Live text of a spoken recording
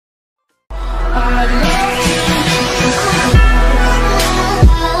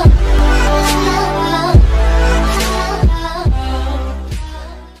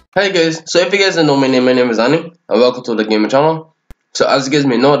Hey guys, so if you guys don't know my name is Danny, and welcome to the gaming channel. So as you guys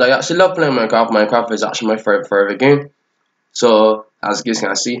may know, that I actually love playing Minecraft. Minecraft is actually my favorite game. So as you guys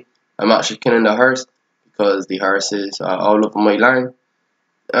can see, I'm actually killing the hearts because the horses are all over my line.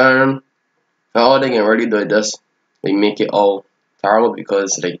 And all they can really do is just they make it all terrible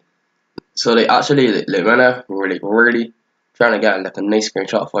because they actually when I really trying to get like a nice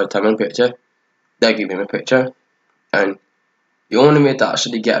screenshot for a timing picture, they give me a picture, and the only way to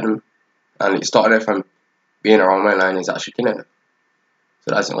actually get them and stop them from being around my line is actually killing them.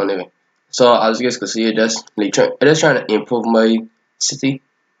 So that's the only way. So as you guys can see, it is trying to improve my city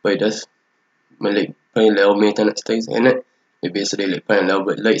by just putting little maintenance things in it. They basically putting a little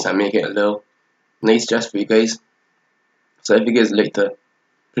bit lights and make it a little nice just for you guys. So if you guys like to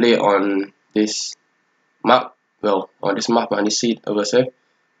play on this map, on this seed, I would say,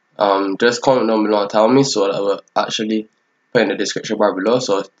 just comment down below and tell me, so that I will actually put in the description bar below.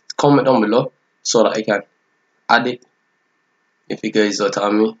 So comment down below so that I can add it. If you guys will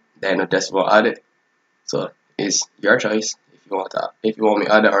tell me, then I just will add it. So it's your choice if you want me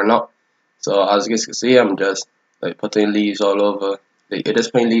to add it or not. So as you guys can see, I'm just putting leaves all over. It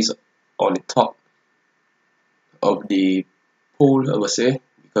is putting leaves on the top of the pool, I would say,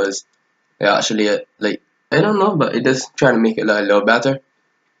 because they actually I don't know, but it is trying to make it look a little better.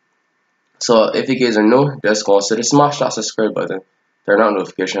 So if you guys are new, just consider smash that subscribe button, turn on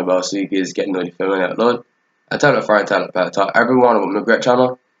notification bell so you guys get notified when I upload. I tell a friend, tell a pet, tell everyone about my great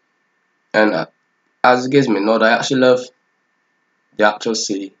channel. And as you guys may know, I actually love the actual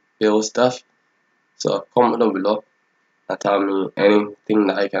city build stuff. So comment down below and tell me anything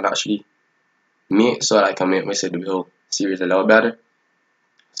that I can actually make so that I can make my city build series a little better.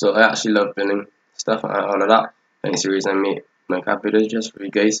 So I actually love building stuff and all of that. Any series I make Minecraft videos just for you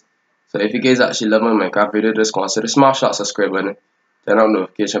guys. So if you guys actually love my Minecraft video, just consider smash that subscribe button, turn on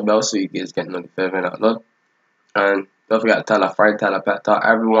notification bell so you guys get notified when I upload. And don't forget to tell a friend, tell a pet, tell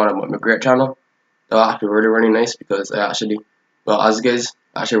everyone about my great channel. That will actually really nice because I actually, as you guys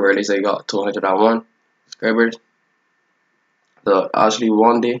actually realized, I got 201 subscribers. So actually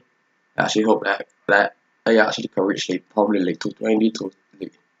one day, I actually hope that I actually can reach probably 220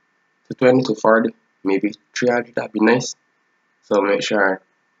 to 40, maybe 300. That'd be nice. So make sure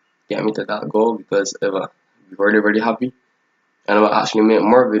get me to that goal because I will be really happy, and I will actually make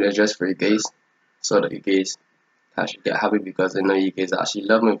more videos just for you guys so that you guys actually get happy because I know you guys actually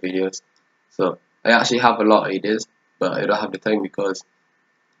love my videos. So I actually have a lot of ideas, but I don't have the time because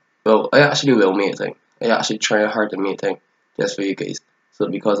I actually will make time. I actually try hard to make time just for you guys. So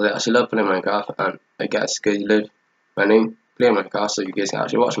because I actually love playing Minecraft, and I guess you guys live my name playing Minecraft, so you guys can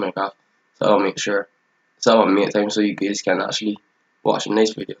actually watch Minecraft. So I'll make sure, so I'll make time so you guys can actually watch a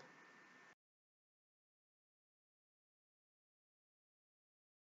nice video.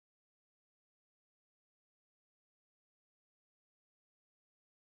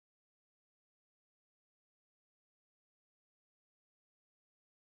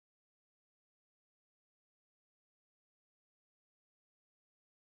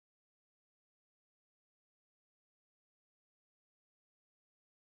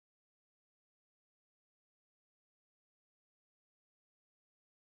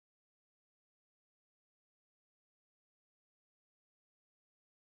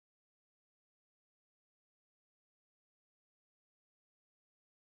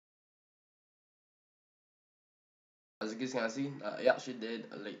 As you guys can see, I actually did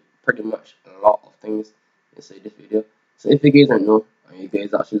pretty much a lot of things inside this video. So if you guys are new and you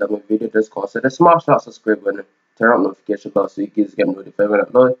guys actually love my video, just consider smash that subscribe button, turn on notification bell so you guys get notified when I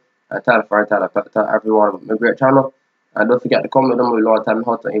upload, and tell a friend, tell everyone about my great channel. And don't forget to comment down below and tell me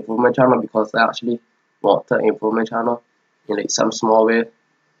how to improve my channel because I actually want to improve my channel in some small way,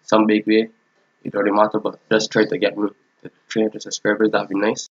 some big way. It don't really matter, but just try to get me to 300 subscribers. That'd be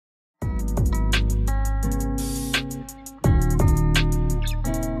nice.